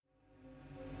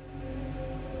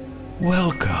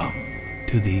Welcome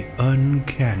to the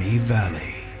Uncanny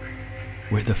Valley,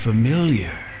 where the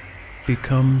familiar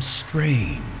becomes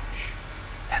strange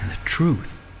and the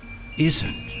truth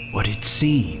isn't what it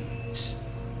seems.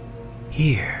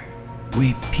 Here,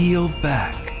 we peel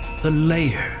back the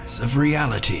layers of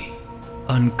reality,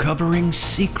 uncovering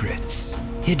secrets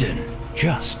hidden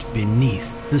just beneath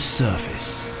the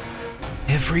surface.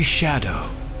 Every shadow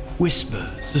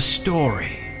whispers a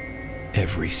story.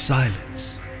 Every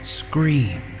silence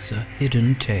screams a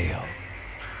hidden tale.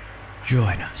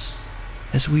 Join us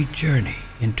as we journey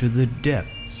into the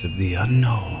depths of the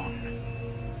unknown,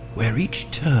 where each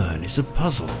turn is a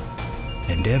puzzle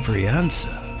and every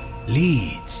answer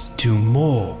leads to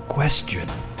more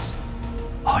questions.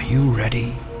 Are you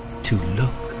ready to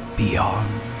look beyond?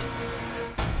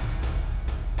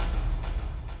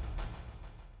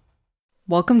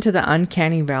 Welcome to the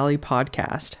Uncanny Valley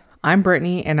podcast. I'm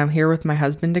Brittany and I'm here with my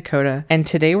husband Dakota, and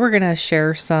today we're going to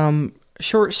share some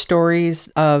short stories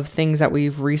of things that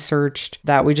we've researched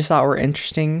that we just thought were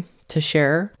interesting to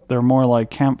share. They're more like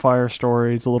campfire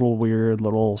stories, a little weird, a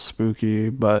little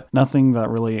spooky, but nothing that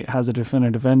really has a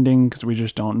definitive ending because we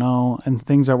just don't know, and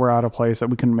things that were out of place that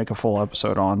we couldn't make a full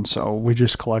episode on, so we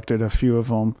just collected a few of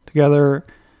them together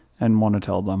and want to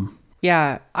tell them.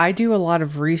 Yeah, I do a lot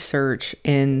of research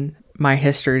in my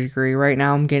history degree. Right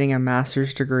now I'm getting a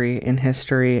master's degree in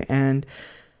history, and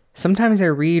sometimes I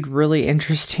read really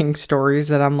interesting stories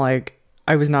that I'm like,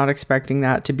 I was not expecting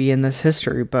that to be in this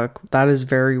history book. That is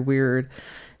very weird.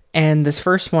 And this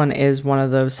first one is one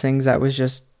of those things that was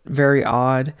just very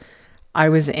odd. I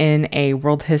was in a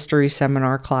world history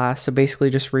seminar class, so basically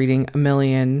just reading a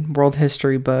million world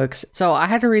history books. So I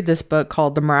had to read this book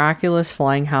called The Miraculous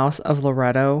Flying House of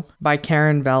Loretto by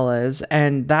Karen Velez,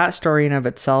 and that story in of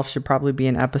itself should probably be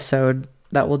an episode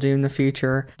that we'll do in the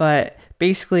future. But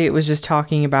basically it was just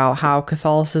talking about how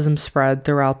Catholicism spread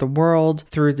throughout the world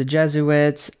through the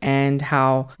Jesuits, and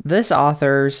how this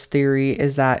author's theory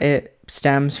is that it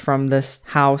stems from this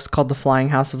house called the Flying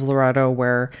House of Loretto,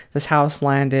 where this house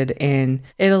landed in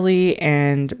Italy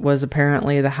and was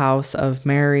apparently the house of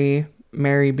Mary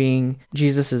being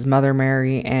Jesus's mother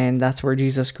Mary, and that's where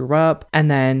Jesus grew up,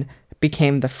 and then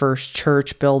became the first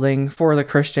church building for the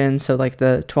Christians. So like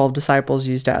the 12 disciples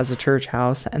used it as a church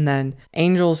house, and then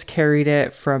angels carried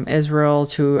it from Israel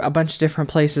to a bunch of different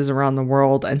places around the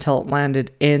world until it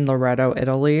landed in Loretto,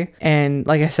 Italy. And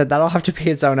like I said, that'll have to be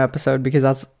its own episode because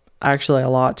that's actually a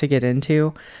lot to get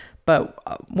into. But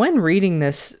when reading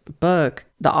this book,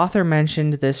 the author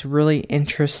mentioned this really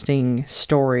interesting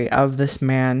story of this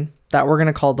man that we're going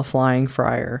to call the Flying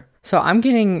Friar. So I'm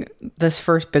getting this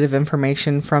first bit of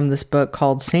information from this book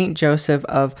called Saint Joseph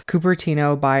of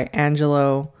Cupertino by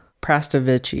Angelo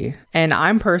Prastovici. And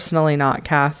I'm personally not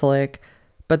Catholic,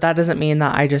 but that doesn't mean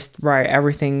that I just write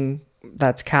everything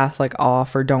that's Catholic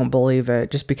off or don't believe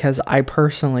it just because I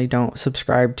personally don't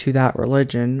subscribe to that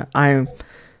religion. I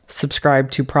subscribe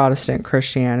to Protestant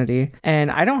Christianity, and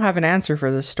I don't have an answer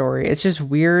for this story. It's just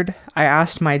weird. I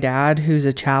asked my dad, who's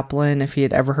a chaplain, if he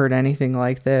had ever heard anything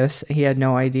like this. He had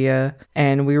no idea,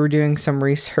 and we were doing some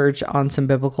research on some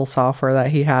biblical software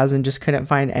that he has and just couldn't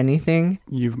find anything.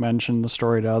 You've mentioned the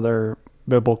story to other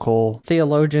biblical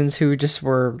theologians who just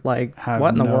were like,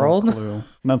 what in the world? Clue.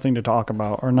 Nothing to talk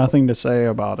about or nothing to say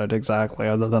about it exactly,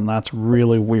 other than that's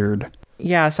really weird.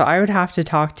 Yeah, so I would have to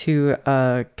talk to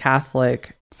a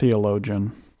Catholic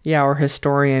theologian. Yeah, or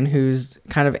historian who's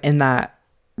kind of in that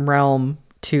realm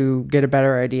to get a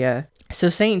better idea. So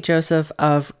Saint Joseph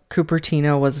of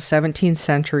Cupertino was a 17th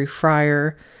century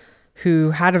friar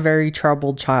who had a very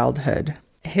troubled childhood.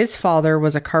 His father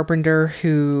was a carpenter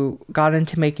who got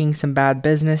into making some bad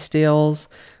business deals,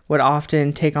 would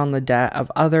often take on the debt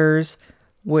of others,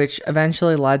 which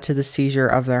eventually led to the seizure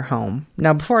of their home.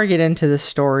 Now, before I get into this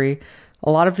story, a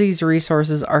lot of these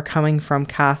resources are coming from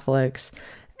Catholics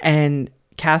and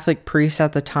Catholic priests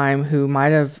at the time who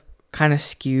might have kind of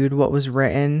skewed what was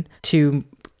written to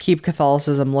keep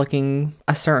Catholicism looking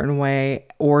a certain way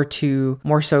or to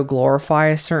more so glorify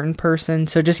a certain person.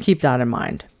 So just keep that in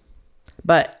mind.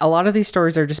 But a lot of these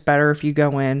stories are just better if you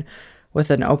go in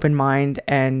with an open mind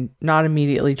and not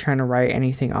immediately trying to write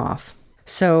anything off.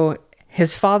 So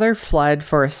his father fled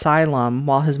for asylum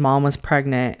while his mom was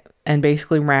pregnant and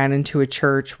basically ran into a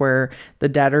church where the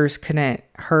debtors couldn't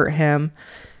hurt him.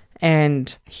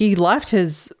 And he left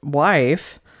his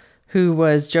wife, who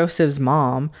was Joseph's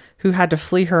mom, who had to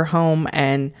flee her home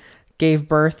and gave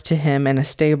birth to him in a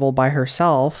stable by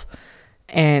herself.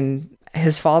 And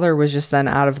his father was just then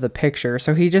out of the picture.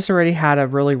 So he just already had a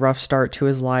really rough start to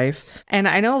his life. And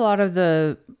I know a lot of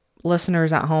the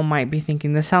listeners at home might be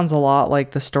thinking, this sounds a lot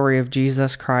like the story of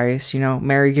Jesus Christ,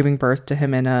 Mary giving birth to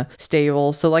him in a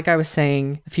stable. So like I was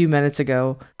saying a few minutes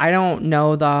ago, I don't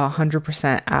know the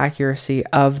 100% accuracy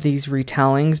of these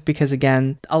retellings because,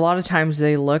 again, a lot of times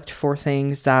they looked for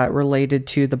things that related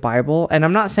to the Bible. And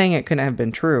I'm not saying it couldn't have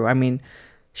been true. I mean,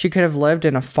 she could have lived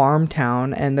in a farm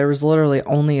town and there was literally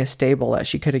only a stable that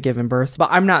she could have given birth. But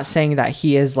I'm not saying that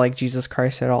he is like Jesus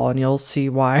Christ at all. And you'll see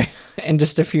why in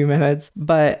just a few minutes.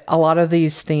 But a lot of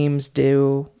these themes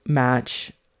do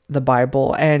match the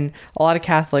Bible. And a lot of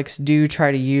Catholics do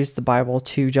try to use the Bible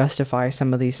to justify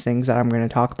some of these things that I'm going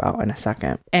to talk about in a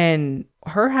second. And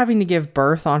her having to give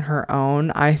birth on her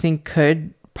own, I think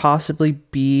could possibly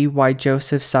be why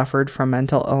Joseph suffered from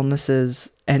mental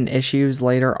illnesses and issues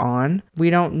later on. We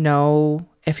don't know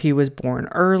if he was born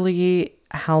early,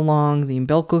 how long the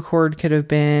umbilical cord could have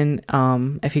been,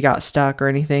 if he got stuck or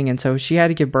anything. And so she had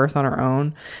to give birth on her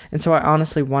own. And so I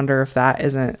honestly wonder if that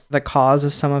isn't the cause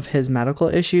of some of his medical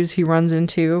issues he runs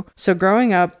into. So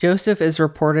growing up, Joseph is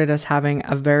reported as having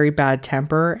a very bad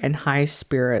temper and high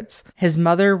spirits. His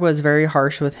mother was very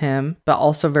harsh with him, but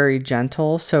also very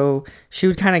gentle. So she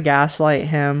would kind of gaslight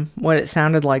him. What it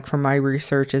sounded like from my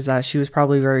research is that she was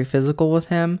probably very physical with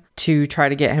him to try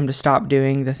to get him to stop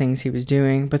doing the things he was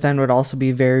doing, but then would also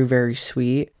be very, very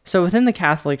sweet. So within the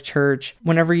Catholic Church,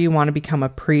 whenever you want to become a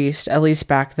priest, at least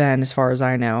back then, as far as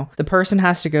I know, the person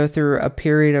has to go through a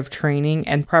period of training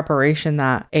and preparation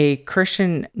that a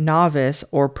Christian novice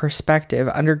or prospective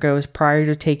undergoes prior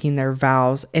to taking their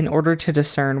vows in order to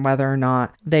discern whether or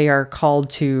not they are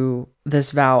called to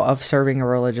this vow of serving a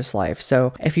religious life.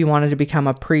 So if you wanted to become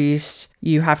a priest,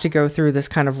 you have to go through this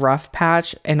kind of rough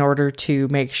patch in order to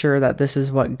make sure that this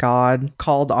is what God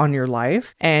called on your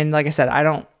life. And like I said, I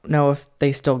don't know if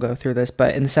they still go through this,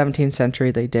 but in the 17th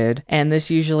century they did. And this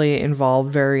usually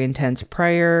involved very intense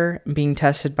prayer, being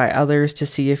tested by others to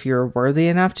see if you're worthy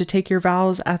enough to take your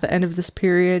vows at the end of this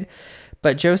period.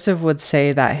 But Joseph would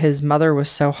say that his mother was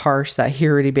so harsh that he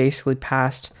already basically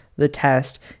passed the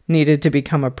test, needed to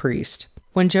become a priest.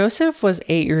 When Joseph was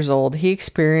 8 years old, he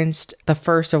experienced the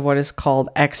first of what is called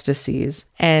ecstasies.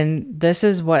 And this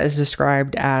is what is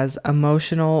described as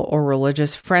emotional or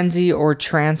religious frenzy or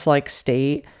trance-like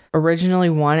state, originally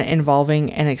one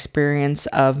involving an experience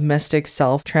of mystic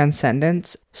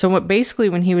self-transcendence. So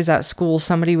when he was at school,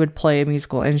 somebody would play a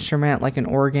musical instrument like an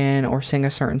organ or sing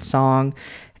a certain song,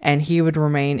 and he would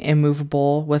remain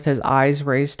immovable with his eyes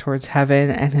raised towards heaven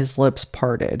and his lips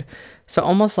parted. So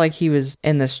almost like he was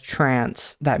in this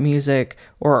trance that music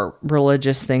or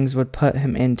religious things would put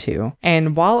him into.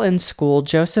 And while in school,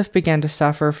 Joseph began to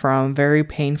suffer from very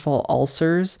painful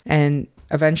ulcers and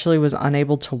eventually was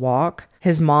unable to walk.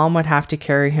 His mom would have to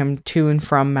carry him to and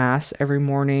from mass every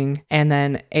morning. And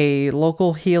then a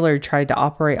local healer tried to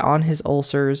operate on his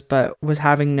ulcers, but was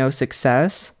having no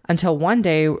success. Until one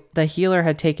day, the healer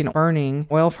had taken burning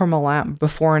oil from a lamp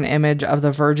before an image of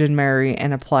the Virgin Mary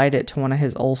and applied it to one of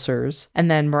his ulcers.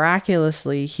 And then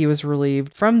miraculously, he was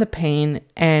relieved from the pain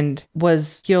and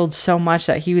was healed so much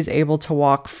that he was able to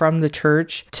walk from the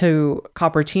church to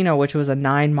Cupertino, which was a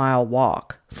 9-mile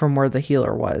walk from where the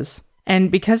healer was.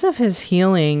 And because of his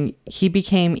healing, he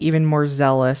became even more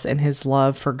zealous in his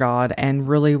love for God and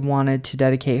really wanted to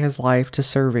dedicate his life to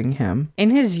serving him.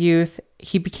 In his youth,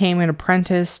 he became an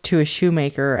apprentice to a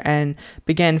shoemaker and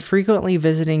began frequently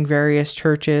visiting various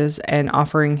churches and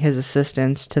offering his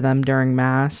assistance to them during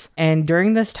Mass. And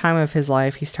during this time of his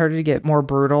life, he started to get more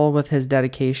brutal with his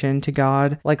dedication to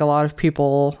God. Like a lot of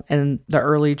people in the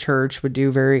early church would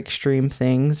do very extreme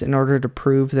things in order to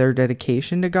prove their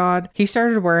dedication to God. He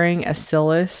started wearing a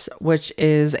cilice, which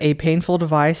is a painful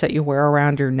device that you wear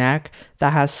around your neck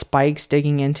that has spikes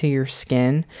digging into your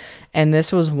skin. And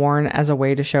this was worn as a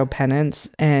way to show penance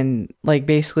and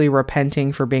basically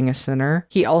repenting for being a sinner.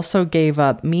 He also gave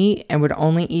up meat and would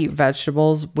only eat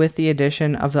vegetables with the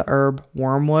addition of the herb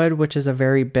wormwood, which is a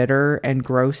very bitter and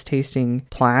gross tasting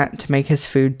plant, to make his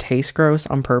food taste gross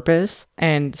on purpose.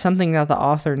 And something that the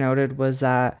author noted was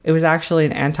that it was actually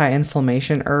an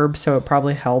anti-inflammation herb, so it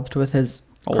probably helped with his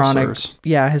ulcers.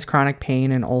 his chronic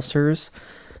pain and ulcers.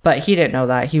 But he didn't know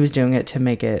that. He was doing it to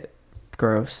make it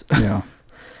gross. Yeah.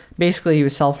 Basically, he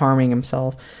was self-harming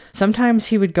himself. Sometimes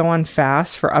he would go on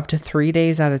fasts for up to 3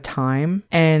 days at a time.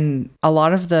 And a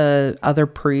lot of the other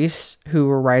priests who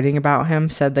were writing about him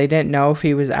said they didn't know if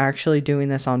he was actually doing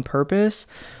this on purpose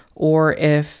or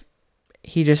if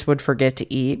he just would forget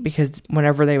to eat, because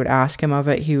whenever they would ask him of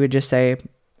it, he would just say,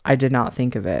 "I did not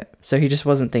think of it." So he just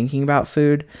wasn't thinking about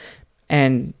food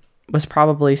and was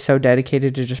probably so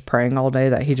dedicated to just praying all day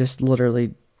that he just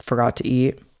literally forgot to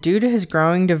eat. Due to his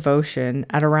growing devotion,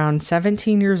 at around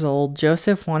 17 years old,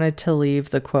 Joseph wanted to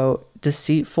leave the, quote,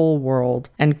 deceitful world,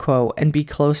 end quote, and be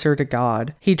closer to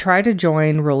God. He tried to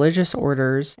join religious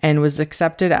orders and was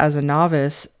accepted as a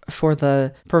novice for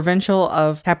the provincial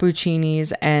of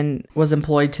Cappuccinis and was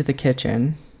employed to the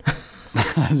kitchen.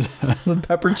 The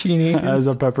peppercini. As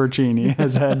a peppercini,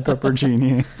 as head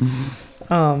peppercini.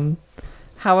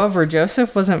 However,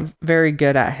 Joseph wasn't very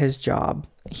good at his job.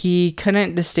 He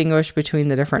couldn't distinguish between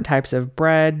the different types of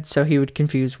bread, so he would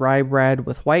confuse rye bread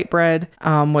with white bread,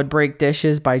 would break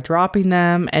dishes by dropping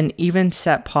them, and even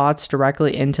set pots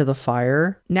directly into the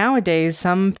fire. Nowadays,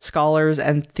 some scholars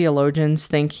and theologians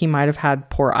think he might have had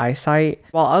poor eyesight,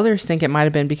 while others think it might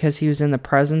have been because he was in the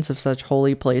presence of such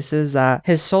holy places that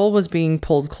his soul was being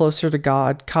pulled closer to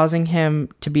God, causing him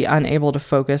to be unable to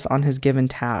focus on his given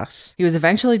tasks. He was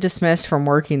eventually dismissed from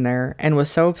working there and was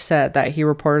so upset that he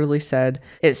reportedly said,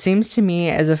 "It seems to me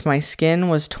as if my skin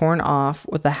was torn off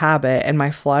with the habit and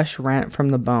my flesh rent from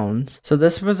the bones." So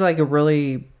this was like a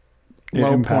really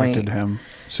low impacted point. him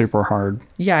super hard.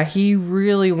 Yeah, he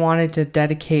really wanted to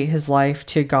dedicate his life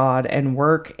to God and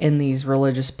work in these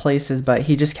religious places, but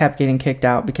he just kept getting kicked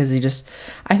out because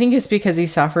I think it's because he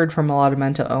suffered from a lot of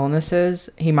mental illnesses.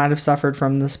 He might have suffered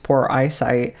from this poor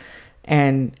eyesight,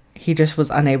 and he just was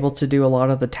unable to do a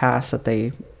lot of the tasks that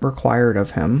they required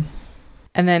of him.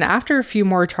 And then after a few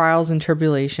more trials and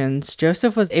tribulations,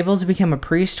 Joseph was able to become a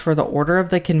priest for the Order of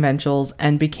the Conventuals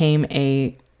and became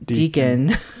a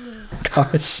deacon.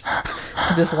 Gosh,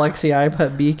 dyslexia, I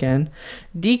put beacon.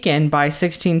 Deacon by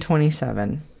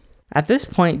 1627. At this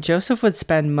point, Joseph would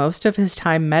spend most of his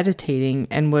time meditating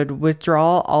and would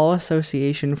withdraw all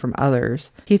association from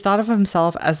others. He thought of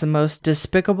himself as the most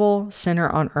despicable sinner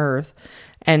on earth,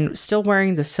 and still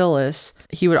wearing the cilice,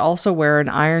 he would also wear an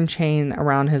iron chain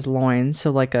around his loins, so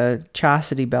like a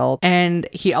chastity belt. And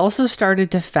he also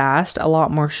started to fast a lot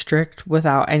more strict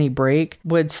without any break,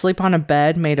 would sleep on a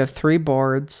bed made of 3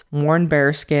 boards, worn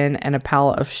bearskin, and a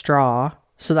pallet of straw,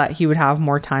 so that he would have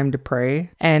more time to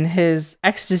pray. And his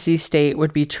ecstasy state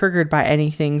would be triggered by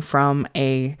anything from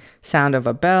a sound of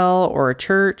a bell or a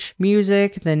church,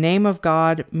 music, the name of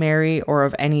God, Mary, or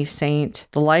of any saint,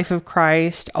 the life of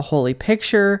Christ, a holy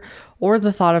picture, or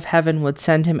the thought of heaven would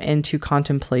send him into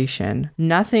contemplation.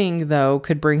 Nothing, though,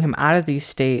 could bring him out of these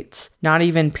states, not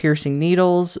even piercing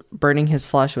needles, burning his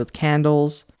flesh with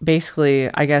candles. Basically,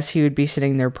 I guess he would be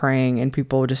sitting there praying and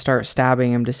people would just start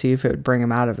stabbing him to see if it would bring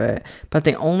him out of it. But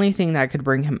the only thing that could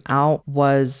bring him out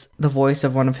was the voice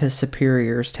of one of his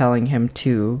superiors telling him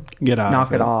to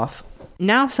knock it off.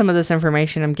 Now some of this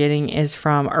information I'm getting is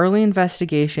from Early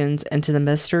Investigations into the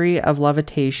Mystery of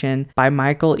Levitation by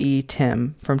Michael E.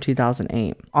 Tim from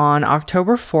 2008. On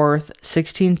October 4th,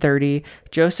 1630,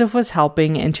 Joseph was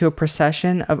helping into a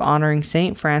procession of honoring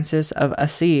St. Francis of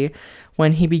Assisi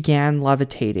when he began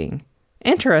levitating.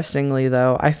 Interestingly,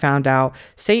 though, I found out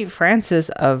St. Francis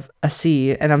of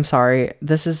Assisi, and I'm sorry,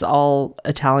 this is all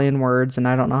Italian words and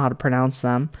I don't know how to pronounce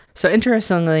them. So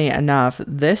interestingly enough,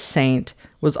 this saint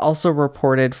was also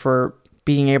reported for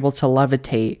being able to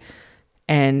levitate,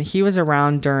 and he was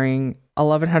around during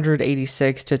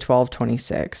 1186 to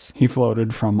 1226. He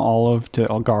floated from olive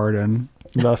to a garden,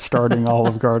 thus starting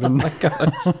Olive Garden. Oh my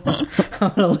gosh.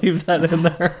 I'm going to leave that in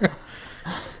there.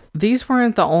 These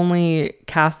weren't the only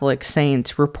Catholic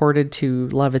saints reported to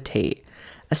levitate.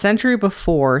 A century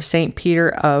before, St. Peter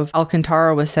of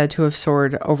Alcantara was said to have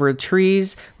soared over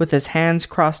trees with his hands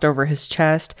crossed over his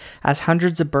chest as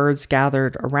hundreds of birds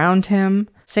gathered around him.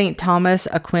 St. Thomas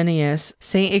Aquinas,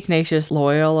 St. Ignatius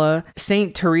Loyola,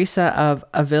 St. Teresa of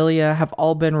Avila have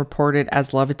all been reported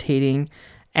as levitating,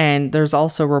 and there's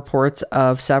also reports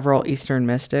of several Eastern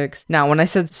mystics. Now, when I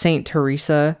said St.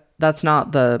 Teresa, that's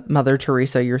not the Mother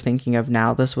Teresa you're thinking of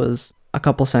now. This was a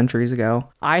couple centuries ago.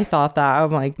 I thought that.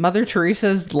 I'm like, Mother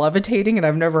Teresa's levitating, and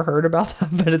I've never heard about that,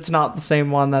 but it's not the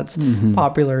same one that's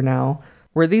popular now.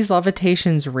 Were these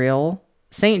levitations real?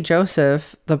 St.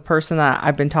 Joseph, the person that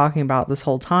I've been talking about this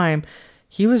whole time,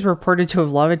 he was reported to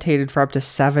have levitated for up to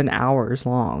 7 hours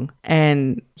long.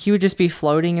 And he would just be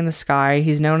floating in the sky.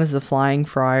 He's known as the Flying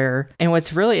Friar. And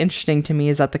what's really interesting to me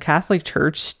is that the Catholic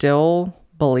Church still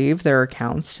believe their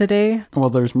accounts today.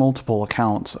 Well, there's multiple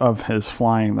accounts of his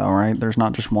flying, though, right? There's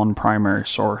not just one primary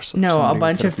source. No, a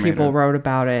bunch of people wrote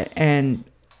about it, and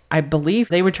I believe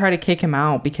they would try to kick him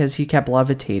out because he kept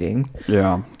levitating.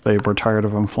 Yeah, they were tired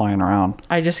of him flying around.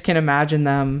 I just can imagine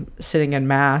them sitting in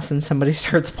mass and somebody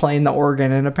starts playing the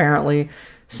organ, and apparently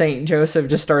St. Joseph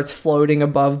just starts floating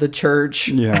above the church.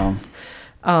 Yeah.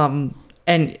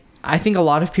 And I think a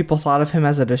lot of people thought of him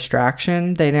as a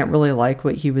distraction. They didn't really like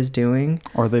what he was doing.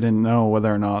 Or they didn't know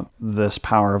whether or not this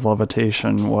power of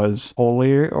levitation was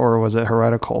holy or was it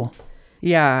heretical.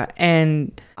 Yeah,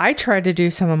 and I tried to do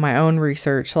some of my own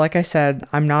research. Like I said,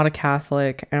 I'm not a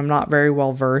Catholic, and I'm not very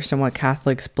well versed in what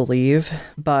Catholics believe.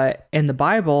 But in the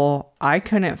Bible, I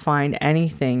couldn't find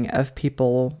anything of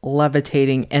people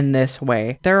levitating in this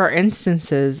way. There are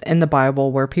instances in the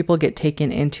Bible where people get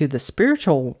taken into the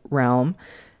spiritual realm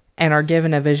and are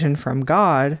given a vision from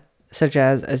God, such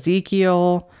as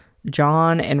Ezekiel,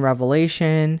 John in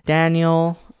Revelation,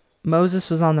 Daniel. Moses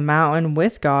was on the mountain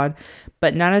with God,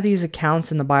 but none of these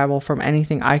accounts in the Bible from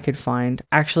anything I could find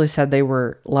actually said they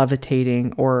were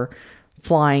levitating or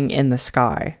flying in the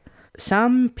sky.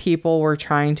 Some people were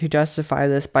trying to justify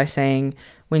this by saying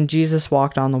when Jesus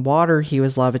walked on the water, he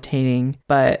was levitating,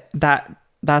 but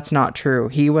that's not true.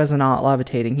 He was not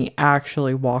levitating. He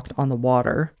actually walked on the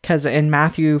water. Because in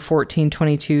Matthew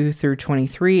 14:22 through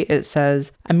 23, it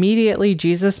says, "Immediately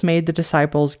Jesus made the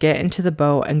disciples get into the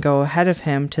boat and go ahead of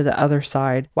him to the other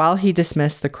side while he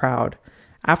dismissed the crowd.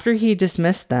 After he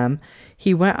dismissed them,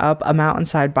 he went up a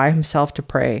mountainside by himself to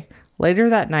pray. Later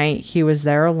that night, he was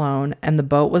there alone, and the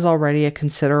boat was already a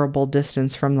considerable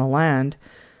distance from the land,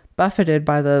 buffeted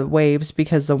by the waves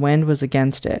because the wind was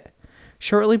against it.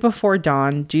 Shortly before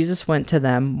dawn, Jesus went to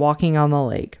them, walking on the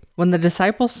lake. When the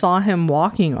disciples saw him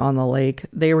walking on the lake,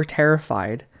 they were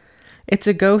terrified. 'It's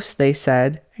a ghost,' they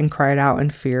said, and cried out in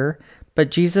fear.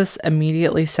 But Jesus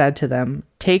immediately said to them,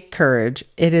 'Take courage,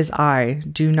 it is I,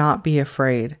 do not be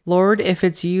afraid.' 'Lord, if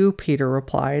it's you,' Peter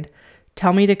replied,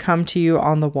 'tell me to come to you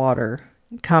on the water.'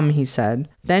 'Come,' he said.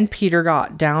 Then Peter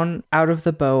got down out of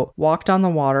the boat, walked on the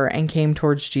water, and came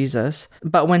towards Jesus.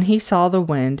 But when he saw the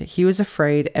wind, he was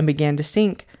afraid and began to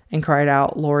sink, and cried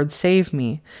out, 'Lord, save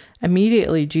me.'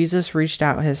 Immediately Jesus reached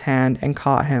out his hand and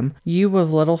caught him. 'You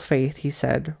of little faith,' he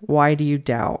said, 'why do you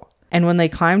doubt?' And when they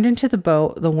climbed into the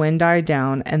boat, the wind died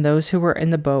down, and those who were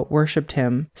in the boat worshipped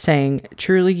him, saying,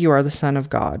 'Truly you are the Son of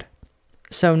God.'"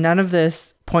 So none of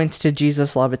this points to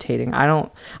Jesus levitating.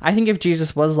 I think if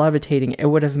Jesus was levitating, it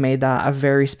would have made that a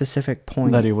very specific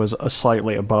point. That he was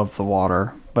slightly above the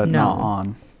water, but not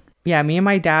on. Yeah, me and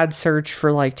my dad searched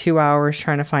for like 2 hours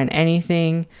trying to find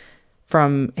anything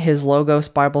from his Logos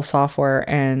Bible software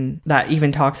and that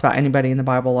even talks about anybody in the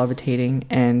Bible levitating,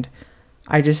 and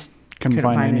I just couldn't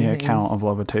find any anything. account of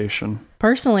levitation.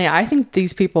 Personally, I think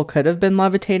these people could have been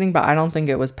levitating, but I don't think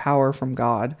it was power from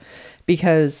God.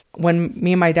 Because when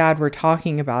me and my dad were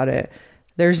talking about it,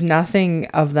 there's nothing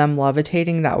of them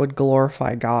levitating that would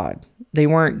glorify God. They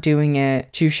weren't doing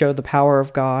it to show the power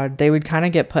of God. They would kind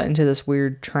of get put into this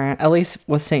weird trance, at least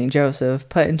with St. Joseph,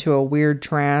 put into a weird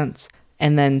trance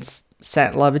and then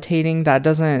set levitating. That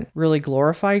doesn't really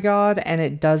glorify God, and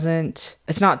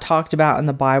it's not talked about in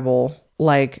the Bible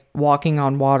like walking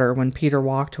on water when Peter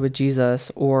walked with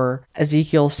Jesus, or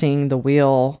Ezekiel seeing the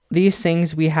wheel. These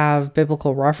things we have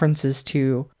biblical references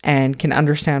to and can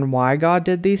understand why God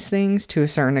did these things to a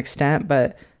certain extent,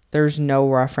 but there's no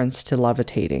reference to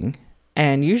levitating.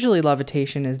 And usually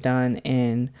levitation is done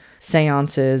in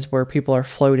seances where people are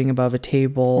floating above a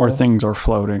table. Or things are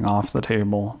floating off the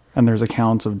table. And there's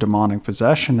accounts of demonic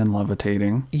possession and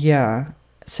levitating. Yeah.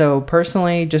 So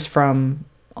personally, just from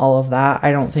all of that,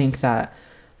 I don't think that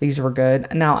these were good.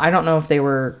 Now, I don't know if they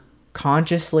were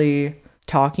consciously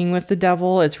talking with the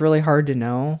devil. It's really hard to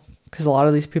know because a lot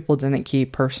of these people didn't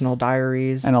keep personal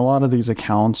diaries. And a lot of these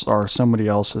accounts are somebody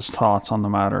else's thoughts on the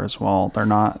matter as well. They're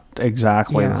not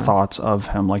exactly the thoughts of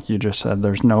him. Like you just said,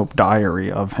 there's no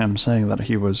diary of him saying that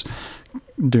he was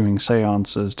doing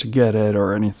seances to get it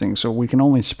or anything. So we can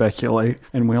only speculate,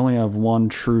 and we only have one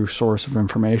true source of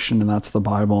information, and that's the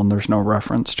Bible, and there's no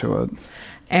reference to it.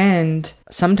 And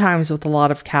sometimes with a lot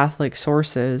of Catholic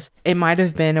sources, it might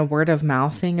have been a word of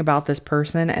mouth thing about this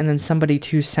person, and then somebody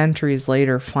 2 centuries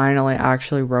later finally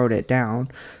actually wrote it down.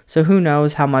 So who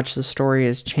knows how much the story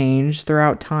has changed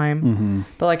throughout time. Mm-hmm.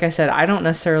 But like I said, I don't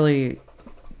necessarily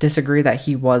disagree that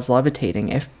he was levitating.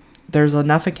 If there's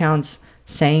enough accounts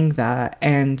saying that,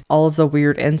 and all of the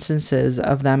weird instances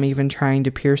of them even trying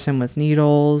to pierce him with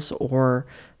needles or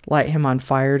light him on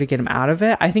fire to get him out of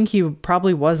it, I think he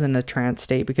probably was in a trance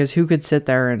state, because who could sit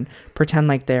there and pretend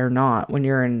like they're not when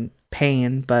you're in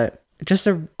pain? But just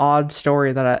an odd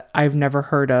story that I've never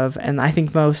heard of, and I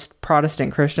think most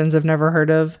Protestant Christians have never heard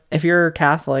of. If you're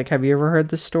Catholic, have you ever heard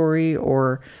the story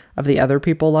or of the other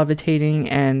people levitating?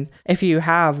 And if you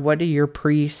have, what do your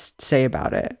priests say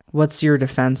about it? What's your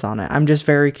defense on it? I'm just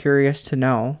very curious to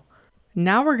know.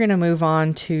 Now we're going to move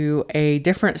on to a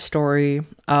different story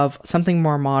of something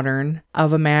more modern,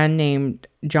 of a man named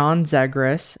John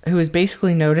Zegras, who is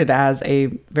basically noted as a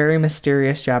very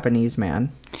mysterious Japanese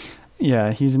man.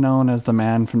 Yeah, he's known as the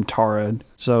man from Torrid.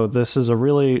 So this is a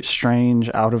really strange,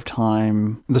 out of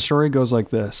time. The story goes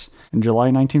like this. In July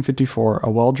 1954, a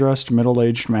well-dressed,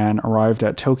 middle-aged man arrived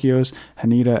at Tokyo's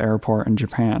Haneda Airport in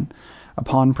Japan.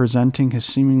 Upon presenting his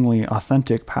seemingly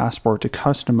authentic passport to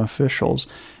custom officials,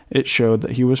 it showed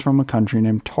that he was from a country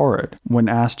named Torrid. When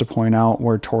asked to point out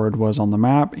where Torrid was on the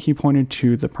map, he pointed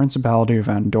to the Principality of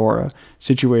Andorra,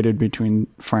 situated between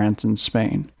France and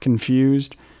Spain.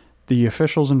 Confused, the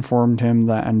officials informed him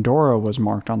that Andorra was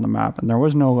marked on the map, and there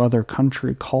was no other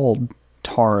country called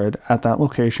Torrid at that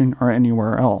location or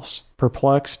anywhere else.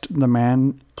 Perplexed, the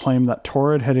man claimed that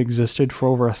Torrid had existed for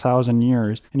over 1,000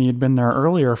 years, and he had been there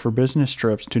earlier for business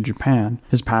trips to Japan.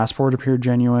 His passport appeared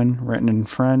genuine, written in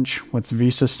French, with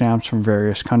visa stamps from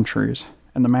various countries.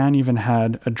 And the man even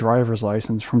had a driver's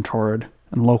license from Torrid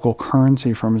and local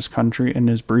currency from his country in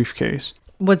his briefcase.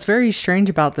 What's very strange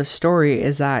about this story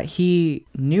is that he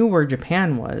knew where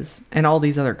Japan was and all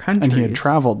these other countries. And he had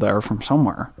traveled there from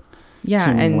somewhere. Yeah,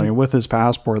 seemingly, and with his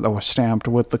passport that was stamped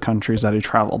with the countries that he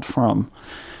traveled from.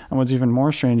 And what's even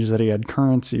more strange is that he had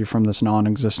currency from this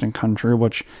non-existent country,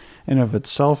 which in of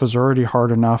itself is already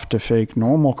hard enough to fake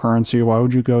normal currency. Why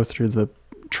would you go through the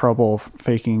trouble of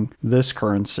faking this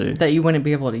currency that you wouldn't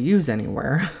be able to use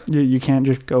anywhere? You can't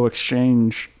just go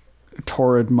exchange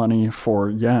Torrid money for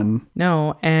yen.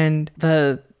 No, and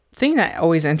the thing that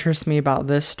always interests me about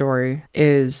this story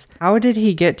is, how did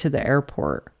he get to the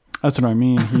airport? That's what I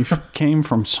mean. He came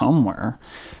from somewhere.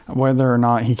 Whether or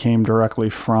not he came directly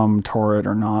from Torrid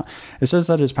or not. It says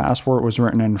that his passport was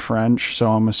written in French,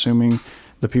 so I'm assuming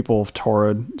the people of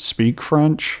Torrid speak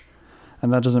French.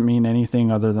 And that doesn't mean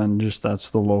anything other than just that's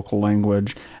the local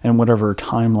language and whatever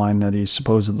timeline that he's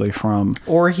supposedly from.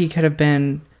 Or he could have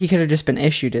just been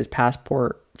issued his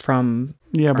passport from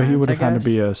Yeah, France, but he would have had to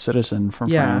be a citizen from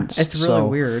France. Yeah, it's really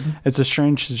weird. It's a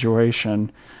strange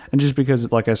situation. And just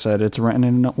because, like I said, it's written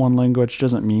in one language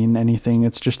doesn't mean anything.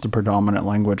 It's just the predominant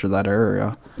language of that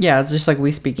area. Yeah, it's just like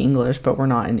we speak English, but we're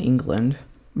not in England.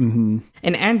 Mm-hmm.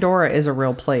 And Andorra is a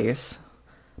real place.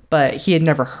 But he had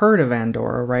never heard of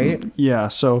Andorra, right? Yeah,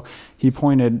 so he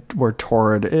pointed where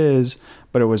Torrid is,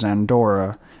 but it was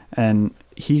Andorra. And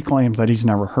he claimed that he's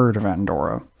never heard of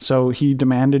Andorra. So he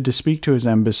demanded to speak to his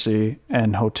embassy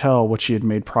and hotel, which he had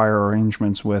made prior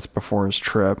arrangements with before his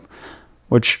trip,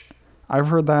 which I've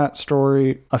heard that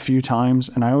story a few times,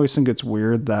 and I always think it's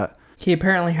weird that he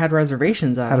apparently had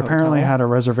reservations at a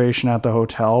reservation at the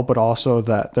hotel, but also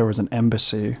that there was an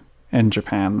embassy in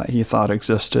Japan that he thought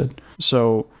existed.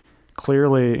 So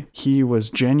clearly he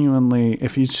was genuinely,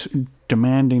 if he's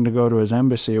demanding to go to his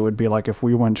embassy, it would be like if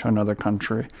we went to another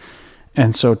country.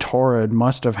 And so Torrid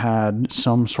must have had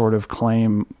some sort of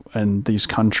claim in these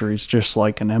countries, just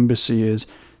like an embassy is.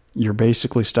 You're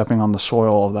basically stepping on the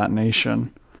soil of that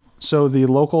nation. So the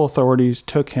local authorities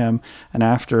took him, and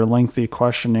after lengthy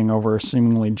questioning over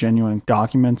seemingly genuine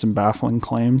documents and baffling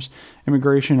claims,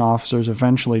 immigration officers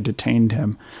eventually detained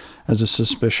him as a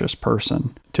suspicious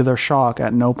person. To their shock,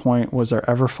 at no point was there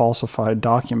ever falsified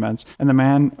documents, and the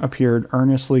man appeared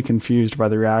earnestly confused by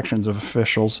the reactions of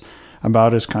officials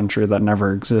about his country that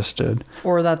never existed.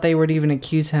 Or that they would even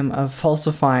accuse him of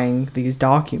falsifying these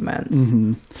documents.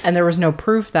 Mm-hmm. And there was no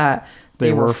proof that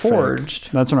they were forged.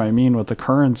 Fake. That's what I mean with the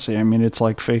currency. I mean, it's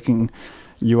like faking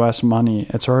U.S. money.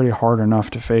 It's already hard enough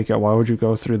to fake it. Why would you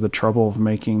go through the trouble of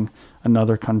making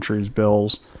another country's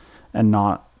bills and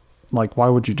not, like, why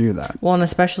would you do that? Well, and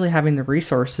especially having the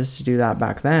resources to do that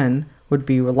back then would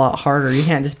be a lot harder. You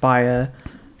can't just buy a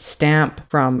stamp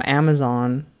from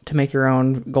Amazon to make your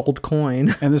own gold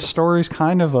coin. And this story's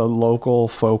kind of a local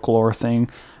folklore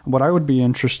thing. What I would be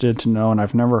interested to know, and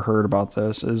I've never heard about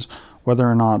this, is whether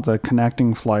or not the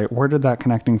connecting flight, where did that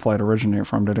connecting flight originate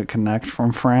from? Did it connect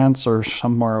from France or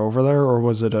somewhere over there?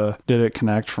 Or did it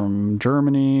connect from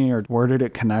Germany? Or where did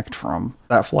it connect from?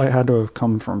 That flight had to have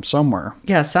come from somewhere.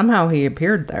 Yeah, somehow he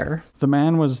appeared there. The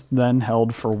man was then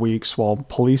held for weeks while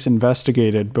police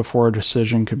investigated before a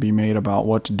decision could be made about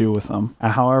what to do with him.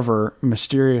 However,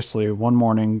 mysteriously, one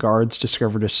morning, guards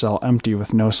discovered his cell empty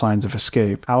with no signs of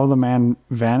escape. How the man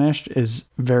vanished is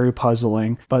very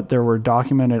puzzling, but there were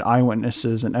documented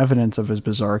eyewitnesses and evidence of his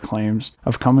bizarre claims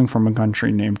of coming from a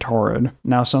country named Torrid.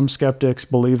 Now, some skeptics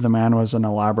believe the man was an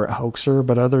elaborate hoaxer,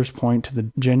 but others point to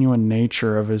the genuine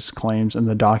nature of his claims and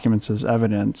the documents as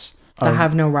evidence that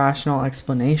have no rational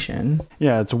explanation.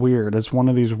 Yeah, it's weird. It's one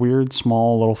of these weird,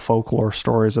 small little folklore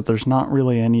stories that there's not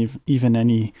really even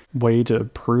any way to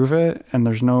prove it. And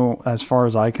there's no, as far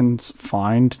as I can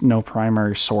find, no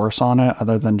primary source on it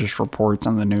other than just reports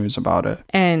in the news about it.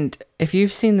 And if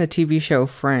you've seen the TV show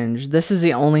Fringe, this is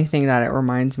the only thing that it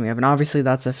reminds me of. And obviously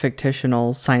that's a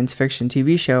fictional science fiction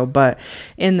TV show. But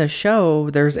in the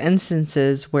show, there's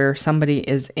instances where somebody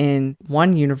is in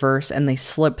one universe and they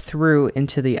slip through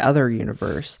into the other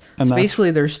universe. And so basically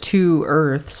there's two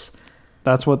Earths.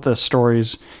 That's what the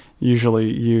story's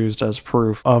usually used as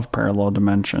proof of parallel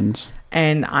dimensions.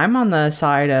 And I'm on the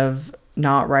side of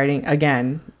not writing,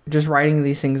 again, just writing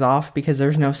these things off because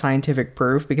there's no scientific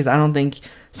proof, because I don't think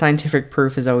scientific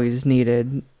proof is always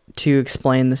needed to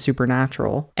explain the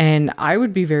supernatural. And I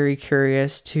would be very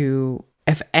curious to,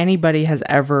 if anybody has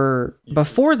ever,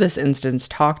 before this instance,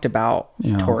 talked about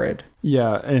Taurid.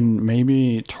 Yeah, and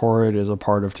maybe Taurid is a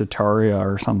part of Tataria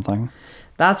or something.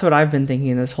 That's what I've been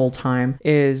thinking this whole time.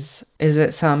 Is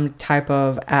it some type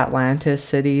of Atlantis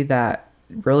city that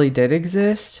really did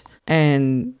exist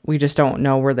and we just don't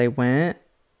know where they went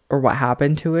or what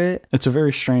happened to it? It's a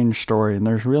very strange story, and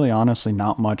there's really honestly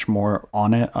not much more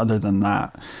on it other than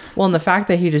that. Well, and the fact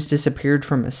that he just disappeared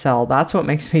from his cell, that's what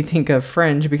makes me think of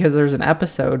Fringe, because there's an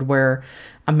episode where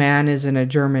a man is in a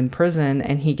German prison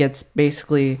and he gets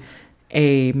basically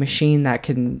a machine that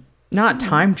can not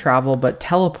time travel, but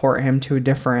teleport him to a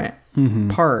different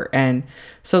part. And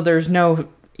so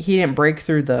he didn't break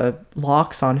through the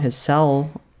locks on his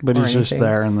cell. But he's just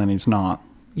there and then he's not.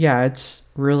 Yeah, it's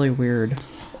really weird.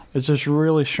 It's just a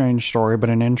really strange story, but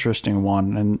an interesting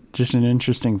one, and just an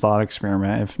interesting thought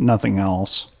experiment, if nothing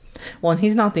else. Well, and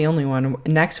he's not the only one.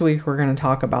 Next week, we're going to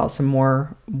talk about some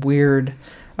more weird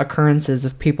occurrences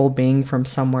of people being from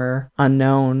somewhere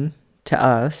unknown to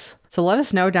us. So let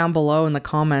us know down below in the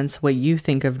comments what you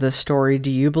think of this story. Do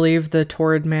you believe the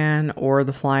Taurid Man or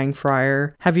the Flying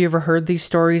Friar? Have you ever heard these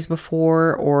stories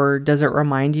before, or does it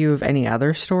remind you of any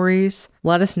other stories?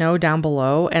 Let us know down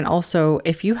below. And also,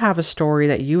 if you have a story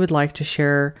that you would like to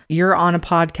share, you're on a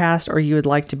podcast or you would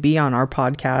like to be on our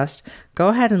podcast, go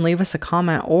ahead and leave us a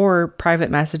comment or private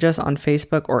message us on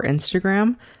Facebook or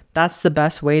Instagram. That's the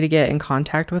best way to get in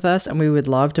contact with us, and we would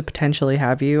love to potentially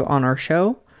have you on our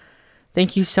show.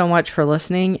 Thank you so much for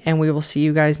listening, and we will see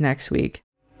you guys next week.